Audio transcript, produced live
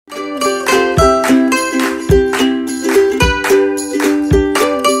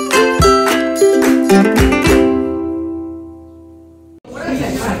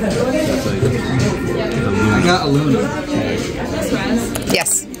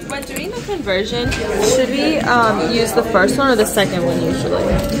When doing the conversion, should we use the first one or the second one usually?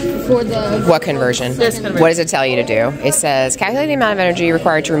 For the what conversion? This conversion. What does it tell you to do? It says calculate the amount of energy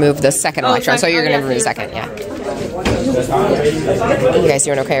required to remove the second electron. So you're going to remove the second, yeah. You guys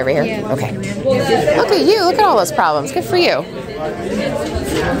doing okay over here? Yeah. Okay. Look at you. Look at all those problems. Good for you.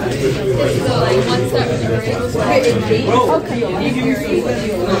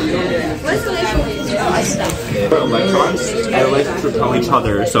 Electrons and electrons repel each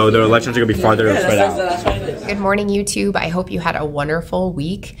other, so the electrons are going to be farther spread out. Good morning, YouTube. I hope you had a wonderful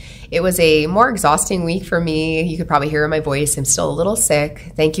week. It was a more exhausting week for me. You could probably hear in my voice, I'm still a little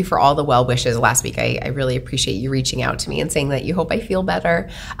sick. Thank you for all the well wishes last week. I really appreciate you reaching out to me and saying that you hope I feel better.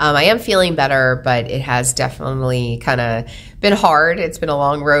 I am feeling better, but it has definitely kind of been hard. It's been a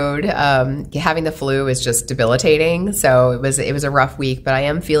long road. Having the flu is just debilitating. So it was a rough week, but I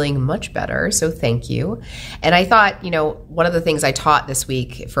am feeling much better. So thank you. And I thought, one of the things I taught this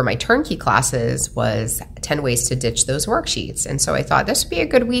week for my turnkey classes was 10 ways to ditch those worksheets. And so I thought this would be a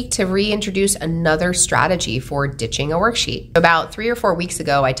good week to reintroduce another strategy for ditching a worksheet. About 3 or 4 weeks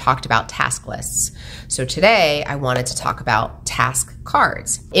ago, I talked about task lists. So today I wanted to talk about task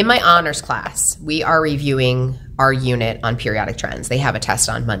cards. In my honors class, we are reviewing our unit on periodic trends. They have a test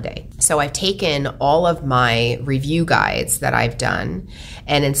on Monday. So I've taken all of my review guides that I've done,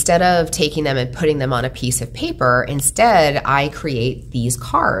 and instead of taking them and putting them on a piece of paper, instead I create these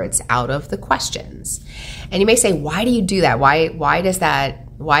cards out of the questions. And you may say, why do you do that? Why is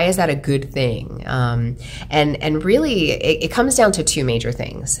that a good thing? And really, it comes down to two major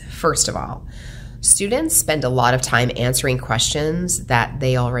things. First of all, students spend a lot of time answering questions that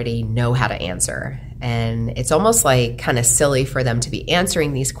they already know how to answer. And it's almost like kind of silly for them to be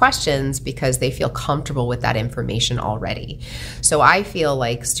answering these questions because they feel comfortable with that information already. So I feel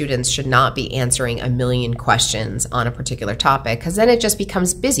like students should not be answering a million questions on a particular topic because then it just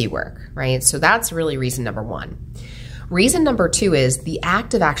becomes busy work, right? So that's really reason number one. Reason number two is the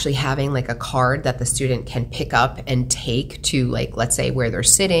act of actually having like a card that the student can pick up and take to, like, let's say where they're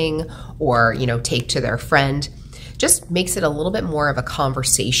sitting or, take to their friend, just makes it a little bit more of a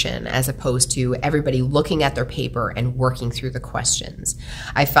conversation as opposed to everybody looking at their paper and working through the questions.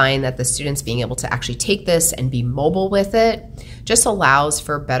 I find that the students being able to actually take this and be mobile with it just allows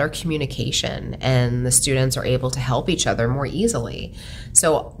for better communication, and the students are able to help each other more easily.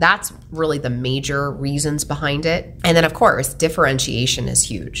 So that's really the major reasons behind it. And then of course, differentiation is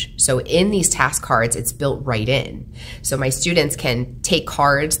huge. So in these task cards, it's built right in. So my students can take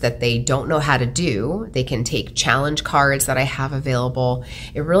cards that they don't know how to do. They can take challenge cards that I have available.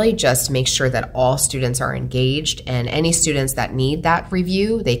 It really just makes sure that all students are engaged, and any students that need that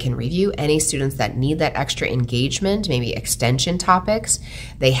review, they can review. Any students that need that extra engagement, maybe extension topics,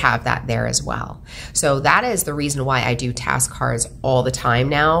 they have that there as well. So that is the reason why I do task cards all the time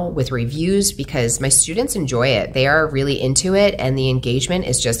now with reviews, because my students enjoy it. They are really into it, and the engagement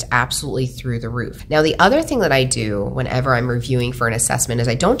is just absolutely through the roof. Now, the other thing that I do whenever I'm reviewing for an assessment is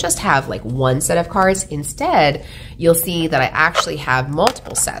I don't just have like one set of cards. Instead, you'll see that I actually have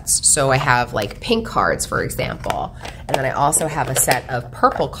multiple sets. So I have like pink cards, for example, and then I also have a set of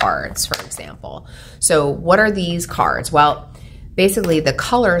purple cards, for example. So what are these cards? Well, basically, the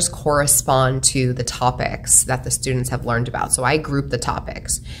colors correspond to the topics that the students have learned about. So I group the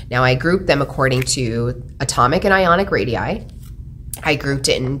topics. Now, I group them according to atomic and ionic radii. I grouped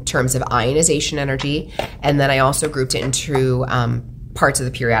it in terms of ionization energy, and then I also grouped it into parts of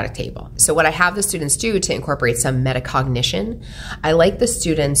the periodic table. So what I have the students do to incorporate some metacognition, I like the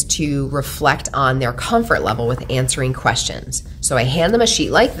students to reflect on their comfort level with answering questions. So I hand them a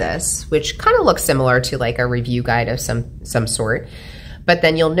sheet like this, which kind of looks similar to like a review guide of some sort. But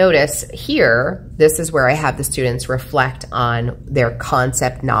then you'll notice here, this is where I have the students reflect on their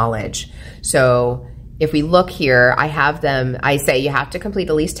concept knowledge. So if we look here, I say you have to complete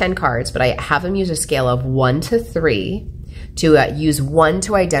at least 10 cards, but I have them use a scale of 1 to 3 to use 1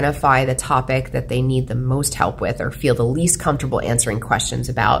 to identify the topic that they need the most help with or feel the least comfortable answering questions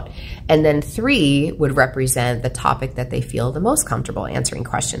about. And then 3 would represent the topic that they feel the most comfortable answering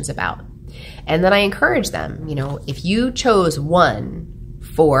questions about. And then I encourage them, if you chose 1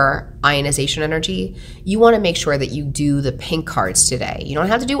 for ionization energy, you want to make sure that you do the pink cards today. You don't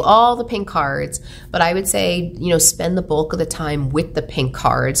have to do all the pink cards, but I would say, spend the bulk of the time with the pink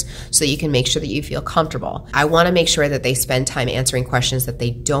cards so you can make sure that you feel comfortable. I want to make sure that they spend time answering questions that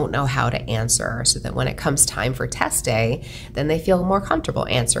they don't know how to answer, so that when it comes time for test day, then they feel more comfortable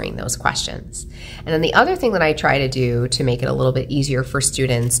answering those questions. And then the other thing that I try to do to make it a little bit easier for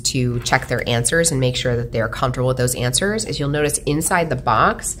students to check their answers and make sure that they're comfortable with those answers is you'll notice inside the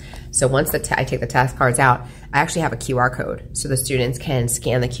box, So once I take the task cards out, I actually have a QR code. So the students can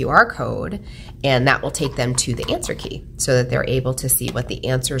scan the QR code and that will take them to the answer key so that they're able to see what the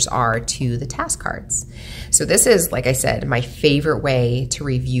answers are to the task cards. So this is, like I said, my favorite way to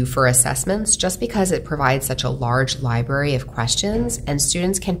review for assessments just because it provides such a large library of questions and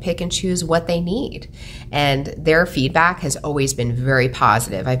students can pick and choose what they need. And their feedback has always been very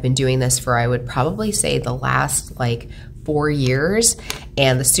positive. I've been doing this for, I would probably say, the last 4 years,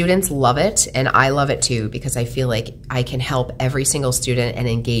 and the students love it and I love it too because I feel like I can help every single student and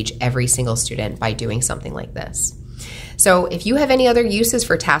engage every single student by doing something like this. So if you have any other uses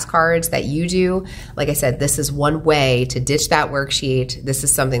for task cards that you do, like I said, this is one way to ditch that worksheet. This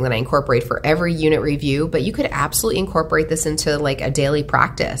is something that I incorporate for every unit review, but you could absolutely incorporate this into a daily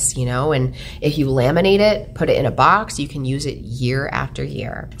practice, and if you laminate it, put it in a box, you can use it year after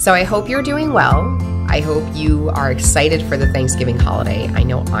year. So I hope you're doing well. I hope you are excited for the Thanksgiving holiday. I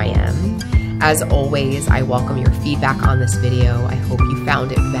know I am. As always, I welcome your feedback on this video. I hope you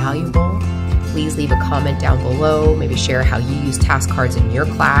found it valuable. Please leave a comment down below. Maybe share how you use task cards in your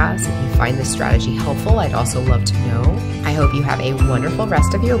class. If you find this strategy helpful, I'd also love to know. I hope you have a wonderful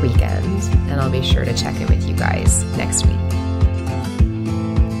rest of your weekend, and I'll be sure to check in with you guys next week.